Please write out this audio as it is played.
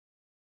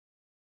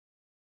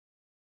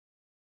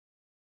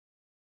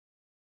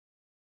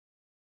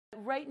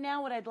right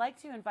now, what I'd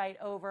like to invite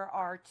over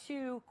are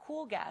two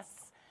cool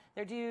guests.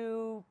 They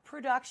do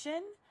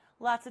production,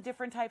 lots of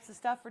different types of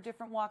stuff for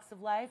different walks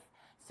of life.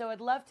 So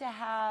I'd love to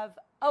have,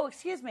 oh,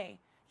 excuse me.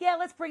 Yeah,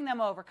 let's bring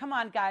them over. Come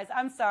on, guys.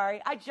 I'm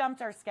sorry. I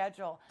jumped our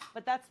schedule.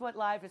 But that's what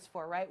Live is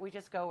for, right? We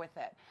just go with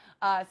it.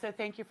 So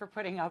thank you for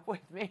putting up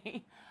with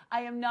me.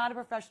 I am not a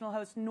professional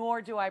host,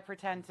 nor do I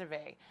pretend to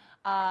be.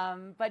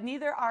 But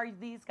neither are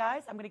these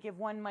guys. I'm going to give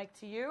one mic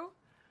to you.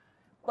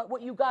 But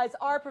what you guys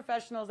are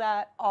professionals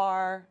at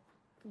are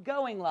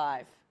going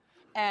live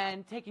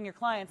and taking your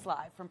clients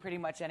live from pretty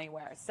much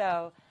anywhere.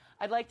 So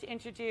I'd like to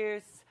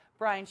introduce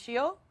Brian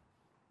Scheel.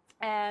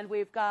 And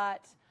we've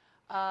got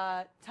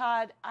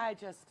Todd, I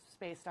just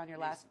spaced on your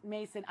last,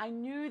 Mason. I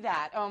knew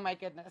that. Oh, my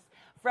goodness.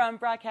 From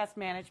Broadcast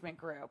Management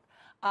Group.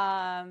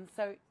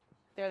 So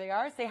there they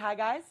are. Say hi,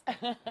 guys.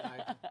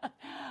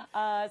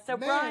 Hi. So,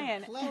 man,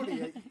 Brian.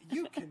 Claudia,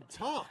 you can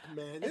talk,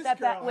 man.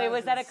 Wait,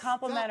 was that a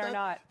compliment or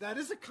not? That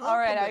is a compliment. All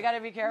right, I got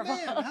to be careful.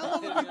 Man, how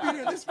long have you been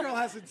here? This girl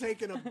hasn't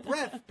taken a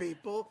breath,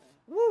 people.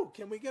 Woo,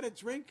 can we get a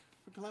drink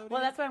for Claudia?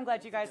 Well, that's why I'm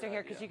glad you guys are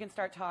here, because you can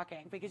start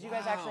talking, because you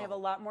guys actually have a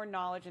lot more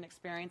knowledge and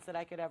experience that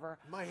I could ever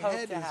My hope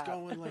head to is have.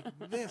 going like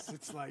this.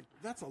 It's like,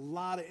 that's a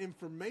lot of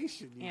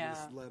information you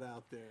just let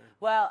out there.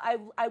 Well,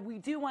 we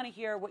do want to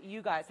hear what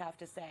you guys have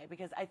to say,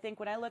 because I think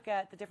when I look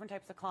at the different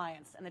types of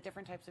clients and the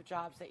different types of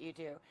jobs that you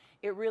do,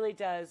 it really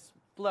does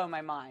blow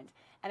my mind.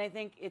 And I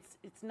think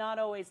it's not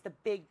always the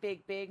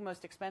big,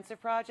 most expensive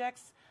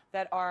projects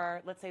that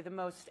are, let's say, the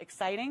most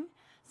exciting.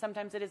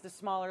 Sometimes it is the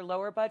smaller,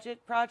 lower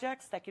budget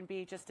projects that can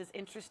be just as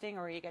interesting,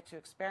 or you get to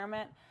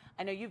experiment.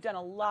 I know you've done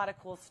a lot of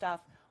cool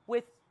stuff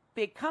with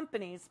big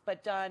companies,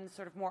 but done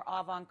sort of more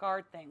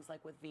avant-garde things,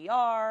 like with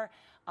VR,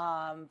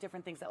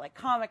 different things at like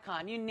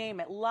Comic-Con, you name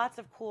it. Lots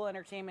of cool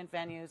entertainment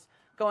venues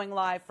going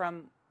live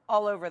from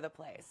all over the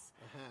place.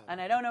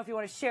 And I don't know if you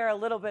want to share a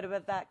little bit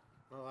about that,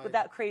 what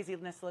that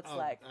craziness looks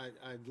like.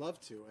 I'd love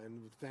to,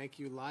 and thank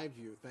you,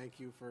 LiveU. Thank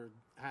you for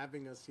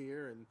having us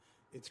here, and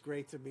it's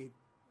great to meet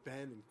Ben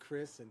and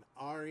Chris and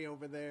Ari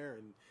over there,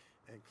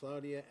 and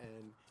Claudia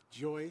and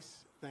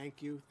Joyce.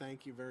 Thank you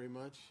very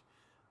much.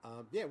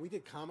 Yeah, we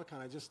did Comic-Con.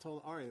 I just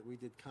told Ari that we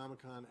did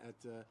Comic-Con at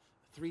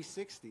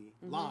 360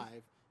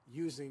 live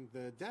using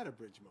the data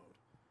bridge mode,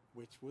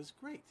 which was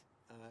great.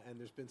 And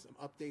there's been some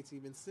updates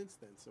even since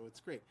then, so it's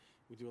great.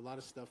 We do a lot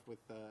of stuff with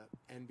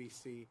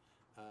NBC,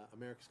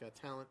 America's Got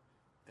Talent,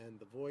 and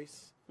The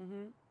Voice.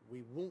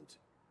 We won't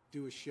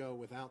do a show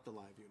without the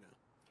LiveU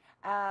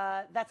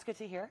now. That's good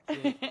to hear.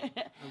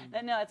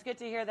 No, it's good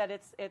to hear that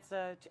it's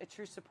a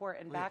true support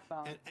and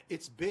backbone. And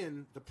it's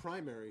been the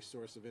primary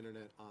source of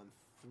internet on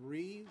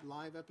 3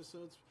 live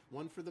episodes,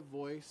 1 for The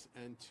Voice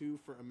and 2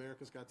 for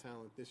America's Got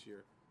Talent this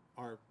year.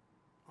 Are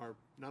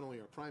not only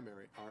our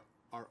primary,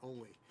 our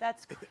only.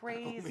 That's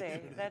crazy.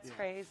 That's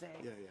crazy.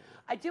 Yeah.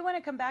 I do want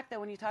to come back, though,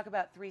 when you talk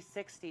about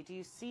 360. Do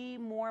you see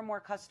more and more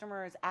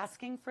customers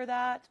asking for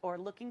that or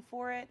looking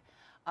for it?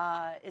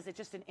 Is it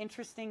just an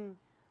interesting,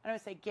 I don't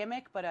want to say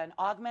gimmick, but an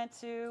augment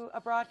to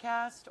a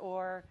broadcast?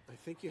 Or I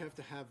think you have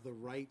to have the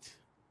right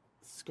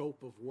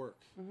scope of work.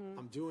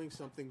 I'm doing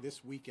something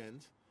this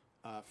weekend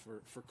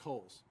for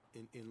Kohl's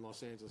in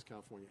Los Angeles,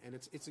 California, and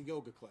it's a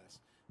yoga class,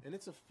 and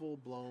it's a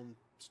full-blown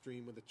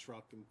stream with a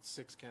truck and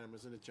 6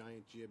 cameras and a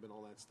giant jib and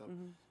all that stuff.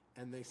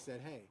 And they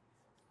said, hey,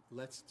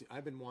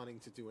 I've been wanting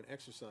to do an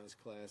exercise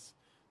class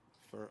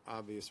for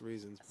obvious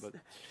reasons, but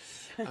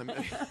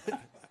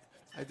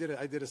I did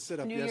a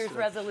sit-up New yesterday. Year's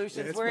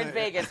resolutions. We're in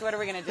Vegas. What are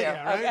we going to do?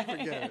 Yeah, right?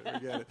 Forget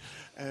it.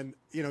 And,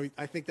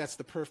 I think that's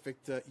the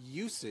perfect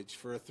usage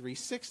for a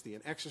 360.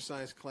 An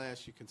exercise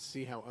class, you can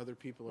see how other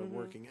people are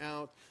working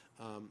out,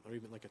 or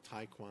even like a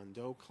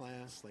Taekwondo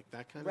class, like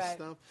that kind of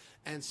stuff.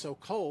 And so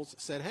Kohl's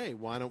said, hey,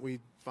 why don't we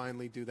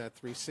finally do that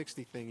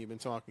 360 thing you've been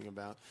talking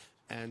about?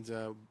 And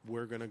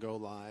we're going to go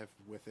live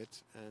with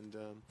it. And,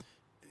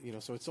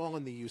 so it's all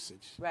in the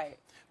usage. Right.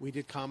 We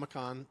did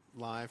Comic-Con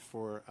live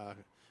for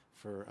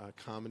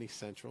Comedy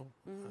Central.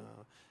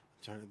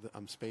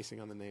 I'm spacing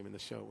on the name of the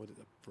show. What is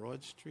it?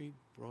 Broad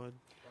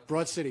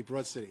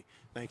City.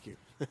 Thank you.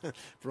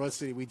 Broad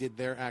City. We did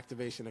their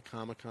activation at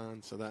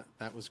Comic-Con, so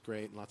that was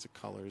great. Lots of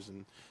colors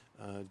and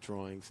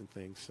drawings and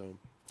things. So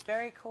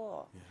very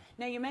cool. Yeah.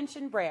 Now you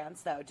mentioned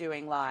brands though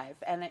doing live,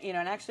 and and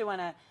I actually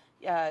want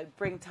to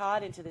bring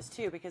Todd into this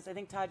too, because I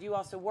think Todd, you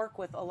also work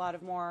with a lot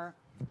of more,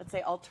 let's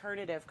say,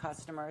 alternative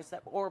customers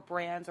or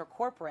brands or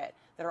corporate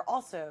that are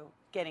also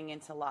getting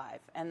into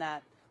live, and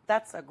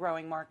that's a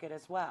growing market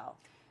as well.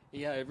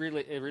 Yeah, it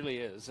really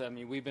is. I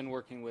mean, we've been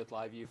working with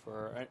LiveU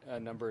for a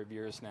number of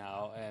years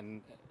now,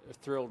 and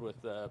thrilled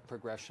with the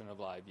progression of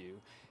LiveU.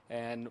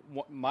 And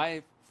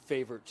my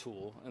favorite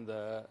tool in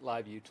the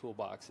LiveU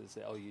toolbox is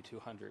the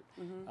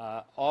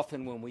LU200.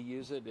 Often when we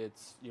use it,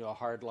 it's a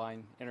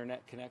hardline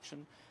internet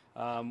connection.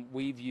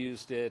 We've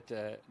used it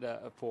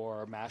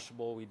for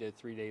Mashable. We did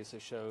 3 days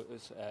of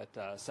shows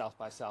at South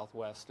by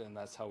Southwest, and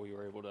that's how we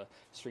were able to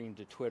stream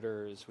to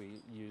Twitter. As we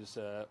used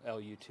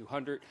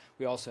LU200.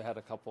 We also had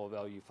a couple of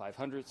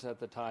LU500s at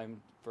the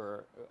time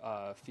for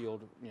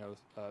field,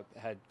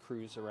 had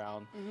crews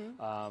around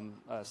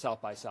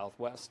South by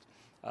Southwest.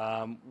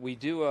 We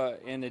do,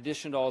 in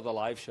addition to all the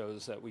live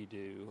shows that we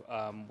do,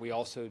 we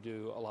also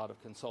do a lot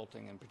of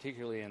consulting, and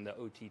particularly in the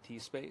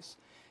OTT space.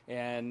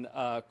 And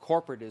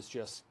corporate is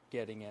just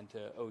getting into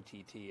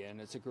OTT,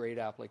 and it's a great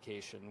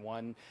application.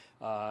 One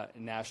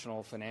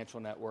national financial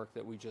network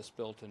that we just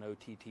built an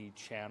OTT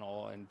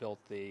channel and built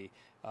the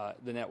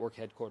network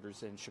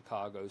headquarters in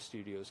Chicago,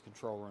 studios,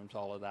 control rooms,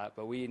 all of that.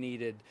 But we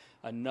needed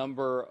a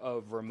number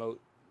of remote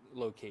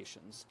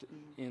locations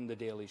in the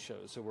daily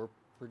shows. So we're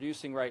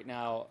producing right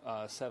now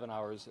 7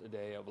 hours a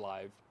day of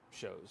live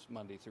shows,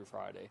 Monday through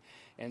Friday.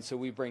 And so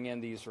we bring in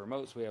these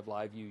remotes. We have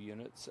LiveU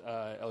units,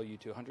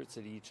 LU200s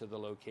at each of the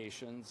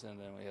locations, and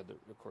then we have,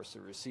 of course, the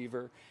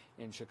receiver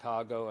in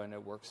Chicago, and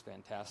it works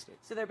fantastic.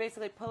 So they're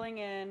basically pulling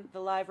in the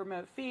live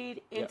remote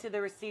feed into the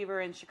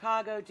receiver in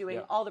Chicago,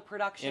 doing all the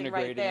production right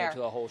there. Integrating into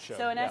the whole show.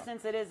 So in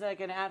essence, it is like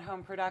an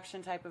at-home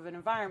production type of an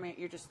environment.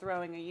 You're just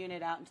throwing a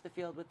unit out into the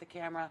field with the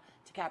camera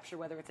to capture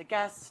whether it's a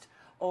guest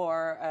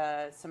or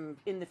some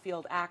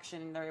in-the-field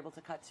action. They're able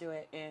to cut to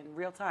it in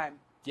real time.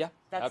 Yeah,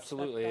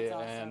 absolutely. That's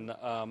awesome.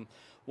 And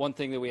one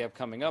thing that we have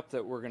coming up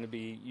that we're going to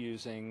be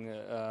using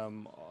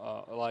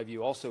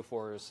LiveU also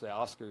for is the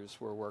Oscars.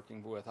 We're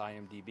working with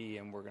IMDb,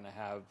 and we're going to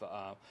have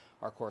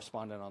our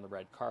correspondent on the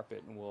red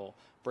carpet, and we'll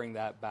bring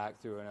that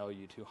back through an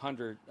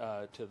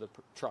LU200 to the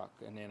truck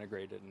and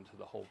integrate it into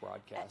the whole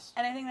broadcast.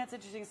 And I think that's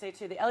interesting to say,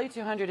 too. The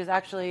LU200 is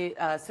actually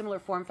a similar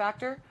form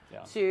factor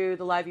to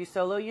the LiveU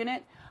Solo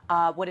unit.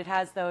 What it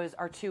has, though,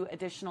 are 2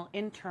 additional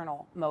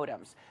internal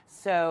modems.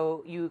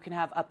 So you can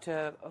have up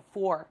to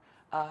 4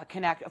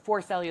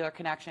 cellular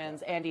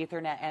connections and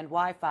Ethernet and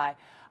Wi-Fi.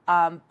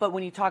 But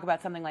when you talk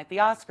about something like the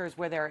Oscars,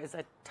 where there is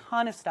a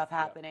ton of stuff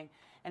happening,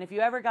 and if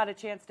you ever got a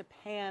chance to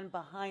pan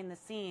behind the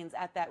scenes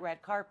at that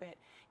red carpet,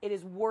 it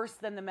is worse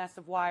than the mess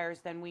of wires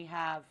than we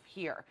have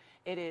here.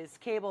 It is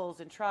cables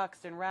and trucks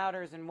and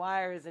routers and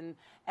wires and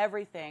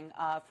everything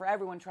for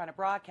everyone trying to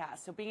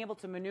broadcast. So being able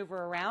to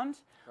maneuver around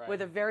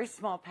with a very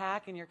small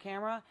pack in your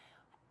camera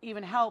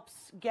even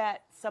helps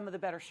get some of the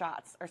better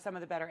shots or some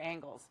of the better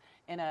angles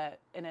in a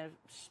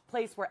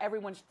place where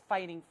everyone's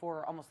fighting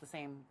for almost the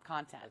same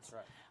content. That's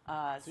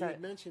right. So you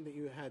had mentioned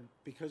that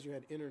because you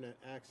had internet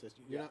access,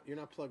 you're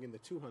not plugging the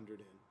 200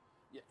 in.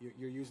 Yeah.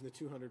 You're using the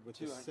 200 with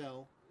the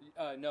cell.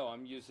 No,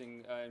 I'm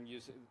using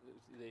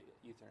the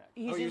Ethernet.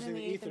 He's using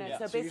the Ethernet.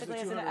 So basically,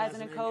 as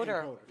an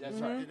encoder. That's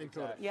right. An encoder.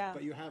 Exactly. Yeah.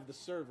 But you have the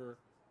server.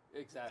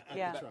 Exactly.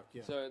 At the truck.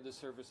 Yeah. So the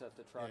service at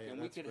the truck, and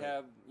we could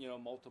have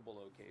multiple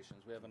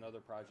locations. We have another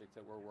project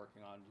that we're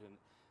working on in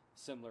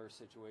similar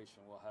situation.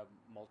 We'll have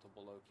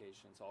multiple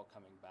locations all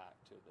coming back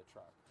to the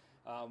truck.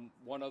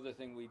 One other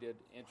thing we did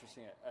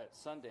interesting at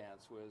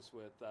Sundance was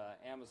with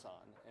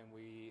Amazon, and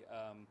we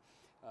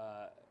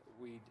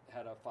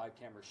had a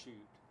 5-camera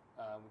shoot.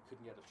 We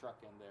couldn't get a truck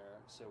in there,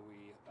 so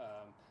we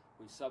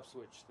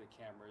sub-switched the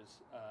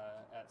cameras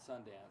at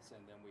Sundance,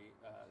 and then we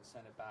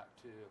sent it back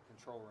to a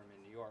control room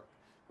in New York,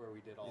 where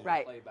we did all the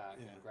playback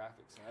and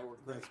graphics, and that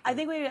worked great. I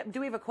think do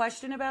we have a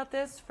question about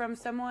this from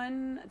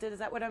someone? Is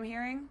that what I'm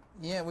hearing?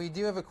 Yeah, we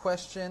do have a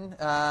question.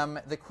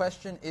 The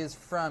question is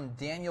from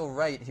Daniel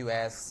Wright, who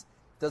asks,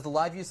 does the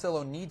LiveU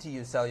Solo need to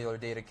use cellular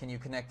data? Can you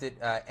connect it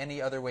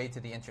any other way to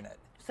the internet?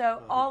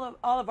 So all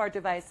of our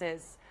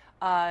devices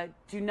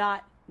do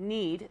not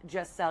need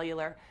just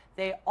cellular.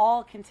 They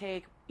all can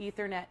take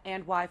Ethernet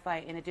and Wi-Fi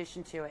in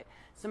addition to it.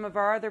 Some of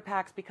our other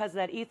packs, because of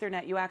that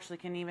Ethernet, you actually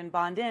can even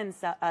bond in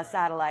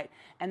satellite,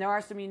 and there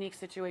are some unique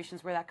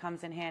situations where that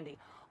comes in handy.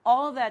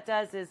 All of that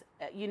does is,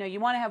 you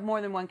want to have more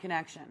than one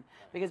connection,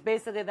 because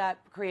basically that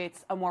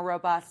creates a more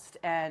robust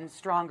and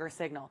stronger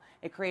signal.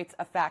 It creates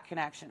a fat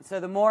connection. So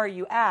the more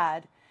you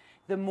add,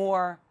 the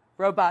more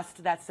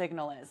robust that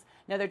signal is.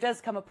 Now, there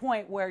does come a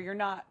point where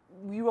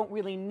you won't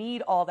really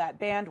need all that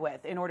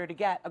bandwidth in order to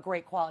get a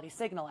great quality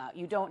signal out.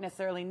 You don't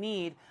necessarily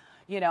need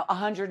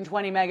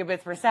 120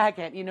 megabits per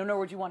second, nor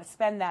would you want to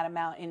spend that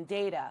amount in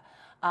data.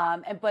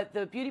 But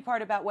the beauty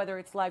part about whether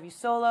it's LiveU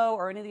Solo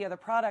or any of the other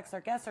products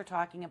our guests are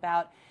talking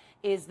about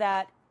is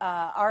that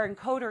our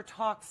encoder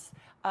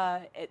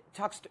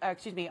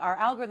our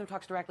algorithm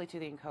talks directly to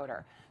the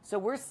encoder. So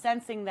we're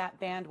sensing that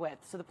bandwidth.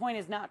 So the point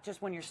is not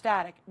just when you're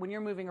static, when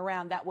you're moving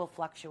around, that will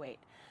fluctuate.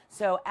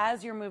 So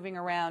as you're moving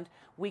around,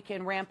 we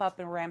can ramp up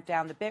and ramp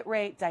down the bit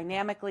rate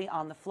dynamically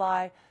on the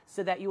fly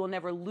so that you will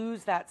never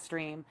lose that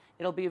stream.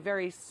 It'll be a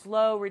very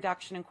slow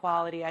reduction in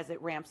quality as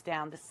it ramps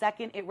down. The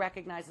second it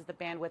recognizes the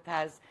bandwidth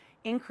has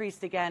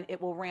increased again, it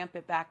will ramp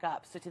it back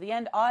up. So to the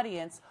end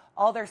audience,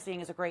 all they're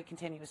seeing is a great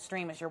continuous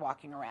stream as you're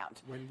walking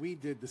around. When we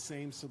did the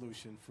same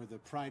solution for the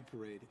Pride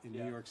Parade in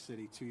New York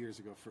City 2 years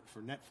ago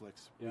for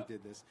Netflix, we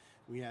did this.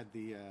 We had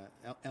the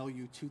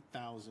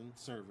LU2000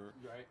 server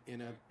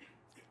in a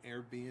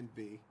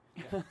Airbnb.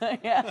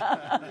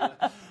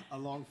 A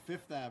along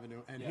Fifth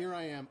Avenue, and Yeah. here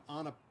I am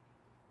on a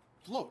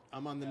float.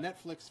 I'm on the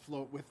Netflix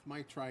float with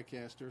my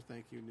TriCaster.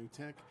 Thank you, New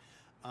Tech.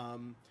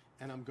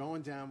 And I'm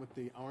going down with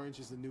the Orange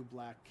is the New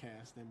Black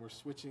cast, and we're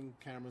switching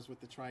cameras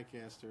with the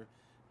TriCaster.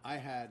 I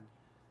had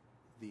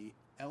the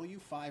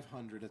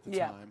LU500 at the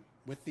time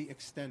with the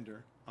extender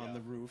on the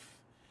roof,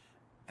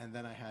 and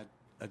then I had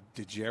a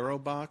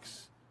Dejero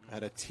box, I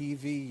had a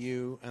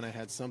TVU, and I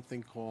had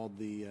something called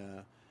the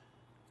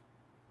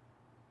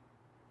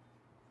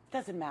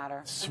Doesn't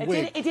matter.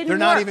 Swig. It didn't they're work.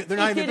 not even. They're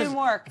not it even. didn't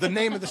work. The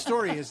name of the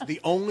story is the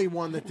only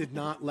one that did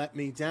not let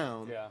me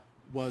down. Yeah.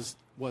 Was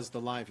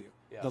the LiveU.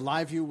 Yeah. The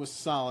LiveU was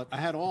solid. I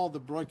had all the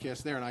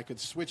broadcasts there, and I could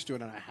switch to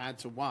it, and I had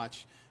to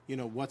watch. You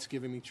know what's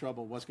giving me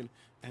trouble,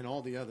 and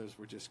all the others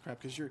were just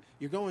crap because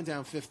you're going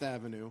down Fifth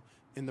Avenue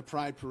in the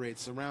Pride Parade,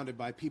 surrounded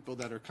by people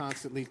that are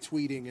constantly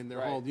tweeting and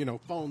they're all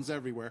phones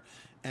everywhere,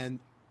 and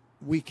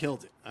we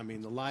killed it. I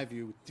mean, the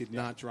LiveU did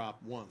not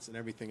drop once, and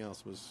everything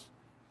else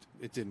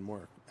it didn't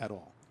work at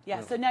all. Yeah.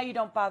 Really. So now you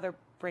don't bother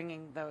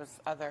bringing those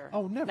other.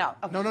 Oh, never. No.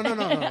 No. Some of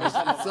them It's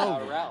are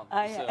not over. around.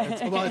 Yeah.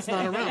 So. Well, it's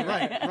not around.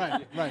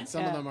 Right.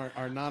 Some of them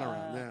are not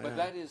around. Yeah, But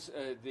that is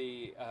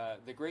the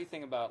great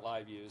thing about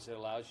LiveU is it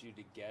allows you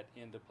to get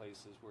into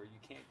places where you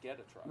can't get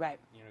a truck. Right.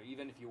 You know,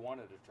 even if you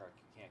wanted a truck,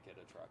 you can't get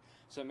a truck.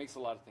 So it makes a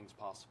lot of things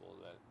possible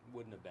that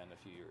wouldn't have been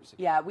a few years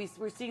ago. Yeah,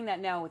 we're seeing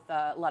that now with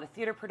a lot of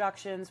theater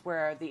productions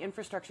where the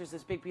infrastructure is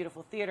this big,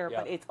 beautiful theater,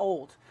 but it's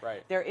old.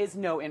 Right. There is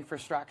no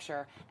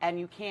infrastructure, and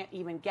you can't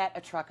even get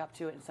a truck up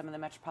to it in some of the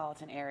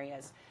metropolitan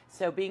areas.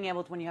 So being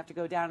able to, when you have to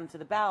go down into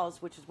the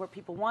bowels, which is what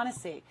people want to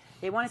see.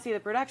 They want to see the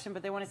production,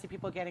 but they want to see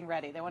people getting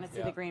ready. They want to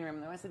see the green room.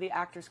 They want to see the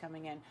actors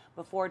coming in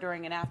before,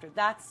 during, and after.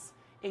 That's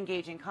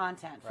engaging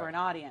content for an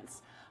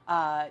audience.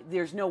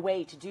 There's no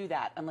way to do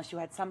that unless you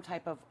had some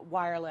type of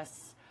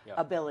wireless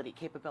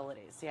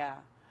capabilities. Yeah.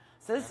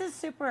 So this is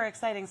super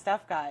exciting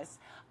stuff, guys.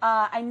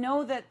 I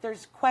know that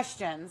there's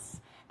questions,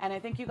 and I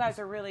think you guys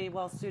are really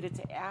well suited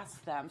to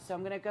ask them. So I'm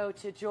going to go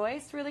to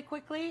Joyce really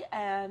quickly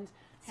and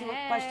see what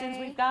questions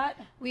we've got.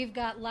 We've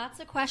got lots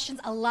of questions,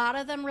 a lot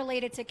of them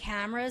related to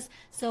cameras.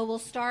 So we'll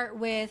start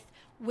with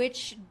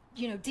which,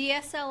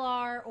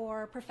 DSLR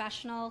or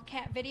professional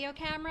video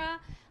camera,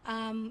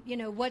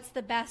 what's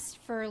the best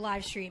for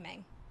live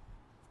streaming?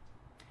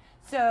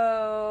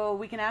 So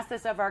we can ask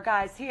this of our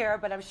guys here,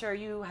 but I'm sure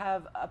you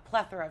have a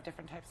plethora of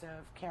different types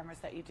of cameras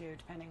that you do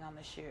depending on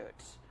the shoot.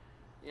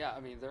 Yeah, I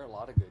mean, there are a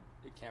lot of good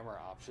camera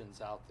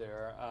options out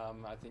there.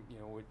 I think,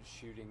 with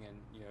shooting and,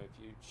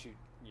 if you shoot,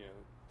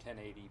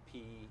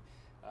 1080p,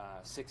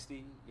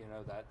 60,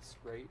 that's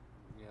great.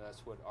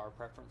 That's what our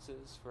preference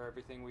is for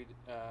everything we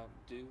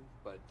do.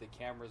 But the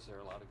cameras, there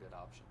are a lot of good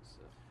options.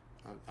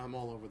 So. I'm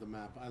all over the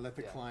map. I let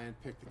the client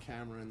pick the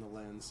camera and the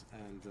lens,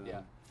 and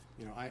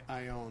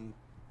I own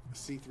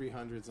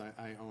C300s.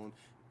 I own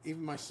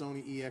even my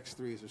Sony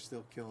EX3s are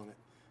still killing it,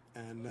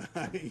 and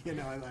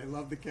I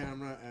love the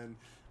camera, and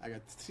I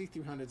got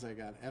C300s. I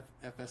got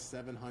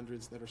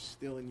FS700s that are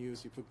still in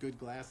use. You put good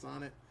glass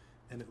on it,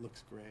 and it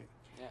looks great.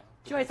 Yeah.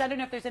 Joyce, I don't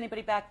know if there's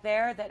anybody back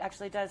there that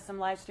actually does some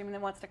live streaming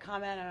that wants to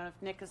comment. I don't know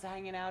if Nick is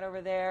hanging out over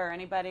there or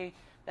anybody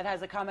that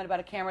has a comment about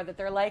a camera that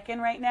they're liking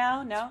right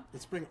now. No?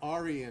 Let's bring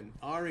Ari in.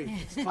 Ari.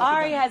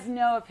 Ari has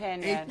no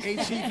opinion.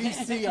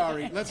 HEVC,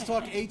 Ari. Let's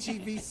talk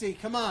HEVC.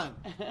 Come on.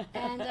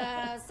 And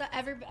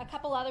a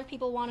couple other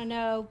people want to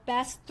know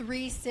best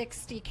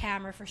 360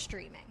 camera for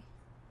streaming.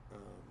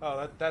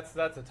 Oh, that's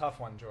a tough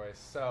one, Joyce.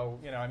 So,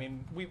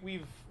 we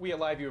at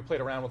LiveU have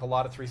played around with a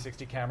lot of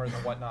 360 cameras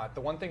and whatnot.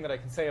 The one thing that I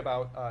can say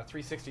about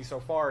 360 so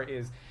far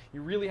is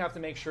you really have to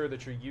make sure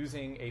that you're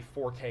using a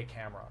 4K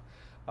camera.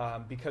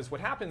 Because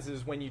what happens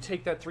is when you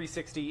take that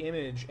 360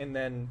 image and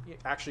then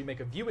actually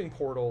make a viewing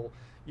portal,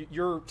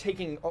 you're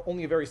taking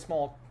only a very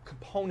small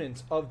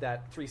component of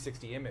that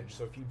 360 image.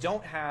 So if you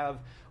don't have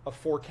a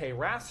 4K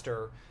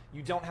raster,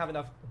 you don't have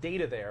enough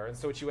data there. And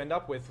so what you end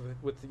up with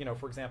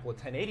for example, a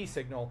 1080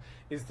 signal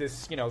is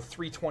this,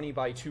 320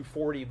 by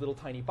 240 little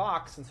tiny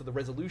box, and so the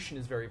resolution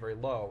is very, very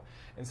low.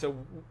 And so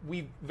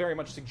we very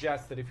much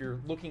suggest that if you're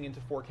looking into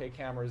 4K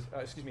cameras,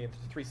 into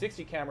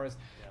 360 cameras,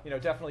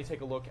 definitely take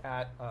a look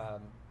at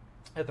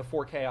the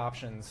 4K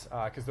options,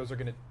 because those are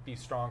going to be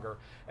stronger.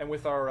 And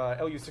with our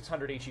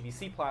LU600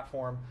 HEVC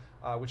platform,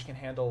 which can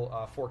handle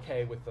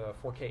 4K with the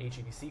 4K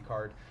HEVC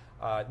card,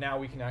 now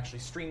we can actually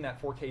stream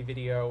that 4K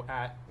video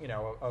at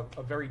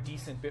a very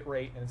decent bit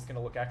rate, and it's going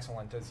to look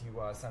excellent as you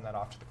send that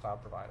off to the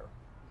cloud provider.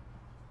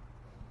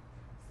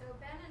 So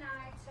Ben and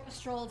I took a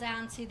stroll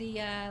down to the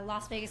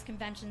Las Vegas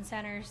Convention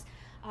Center's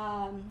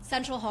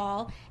Central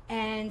Hall,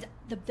 and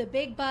the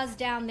big buzz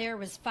down there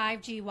was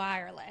 5G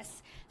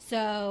wireless.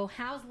 So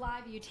how's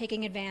LiveU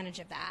taking advantage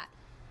of that?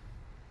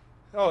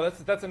 Oh,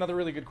 that's another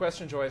really good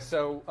question, Joyce.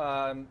 So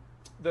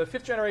the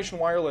 5th generation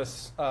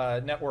wireless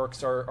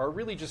networks are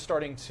really just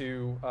starting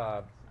to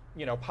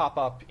pop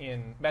up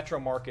in metro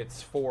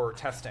markets for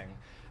testing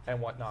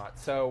and whatnot.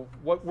 So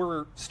what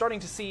we're starting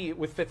to see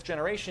with 5th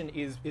generation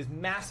is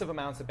massive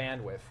amounts of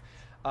bandwidth.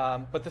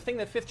 But the thing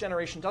that 5th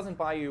generation doesn't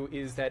buy you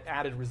is that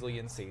added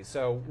resiliency.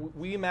 So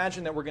we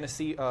imagine that we're going to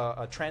see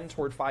a trend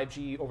toward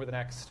 5G over the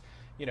next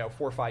 4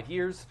 or 5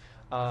 years.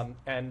 And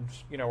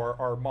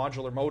our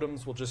modular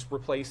modems will just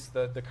replace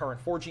the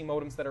current 4G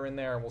modems that are in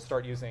there, and we'll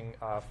start using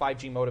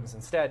 5G modems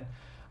instead.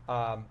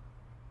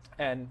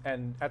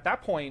 And at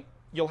that point,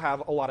 you'll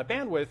have a lot of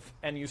bandwidth,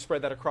 and you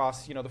spread that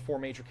across the 4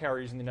 major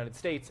carriers in the United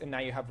States, and now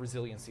you have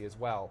resiliency as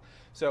well.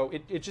 So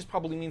it just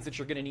probably means that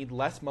you're going to need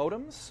less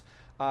modems.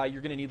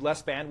 You're going to need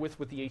less bandwidth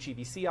with the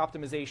HEVC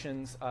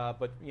optimizations,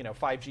 but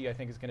 5G I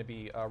think is going to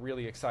be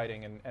really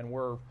exciting, and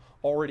we're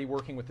already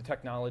working with the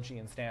technology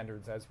and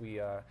standards as we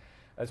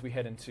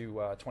head into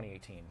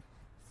 2018.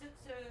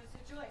 So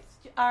Joyce,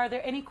 are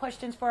there any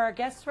questions for our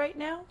guests right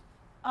now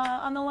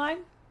on the line?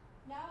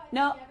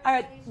 No? All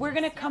right, we're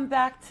going to come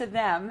back to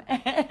them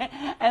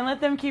and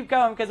let them keep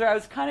going, because I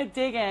was kind of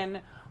digging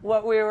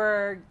what we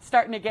were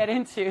starting to get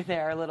into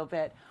there a little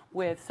bit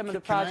with some of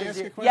the projects.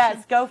 Can I ask a question?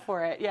 Yes, go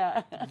for it,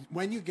 yeah.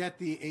 When you get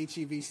the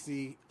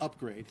HEVC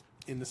upgrade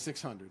in the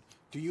 600,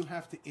 do you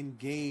have to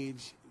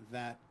engage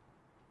that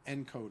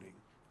encoding,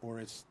 or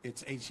it's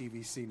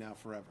HEVC now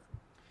forever?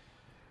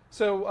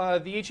 So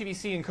the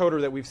HEVC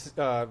encoder that we've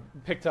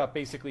picked up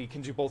basically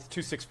can do both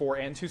 264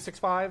 and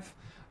 265.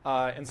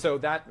 And so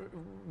that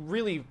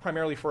really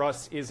primarily for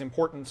us is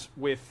important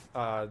with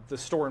the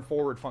store and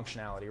forward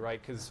functionality, right?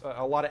 Because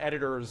a lot of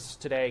editors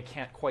today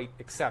can't quite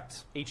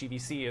accept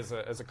HEVC as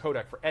a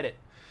codec for edit.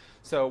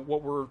 So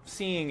what we're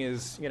seeing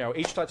is,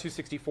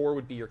 H.264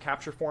 would be your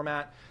capture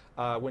format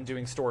when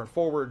doing store and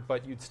forward,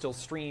 but you'd still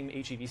stream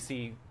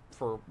HEVC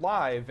for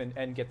live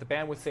and get the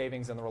bandwidth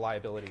savings and the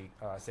reliability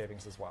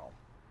savings as well.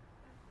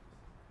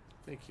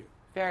 Thank you.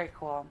 Very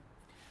cool.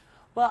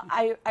 Well,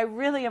 I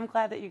really am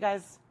glad that you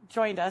guys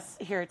joined us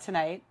here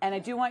tonight, and I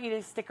do want you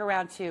to stick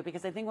around too,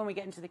 because I think when we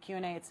get into the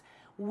Q&A,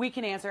 we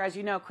can answer, as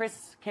you know,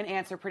 Chris can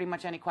answer pretty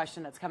much any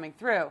question that's coming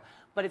through,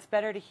 but it's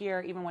better to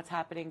hear even what's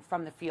happening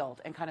from the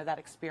field and kind of that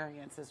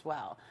experience as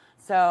well.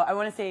 So I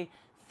want to say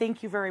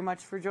thank you very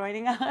much for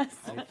joining us.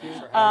 Thank you.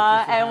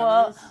 And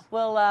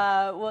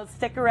we'll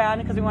stick around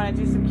because we want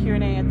to do some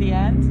Q&A at the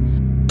end.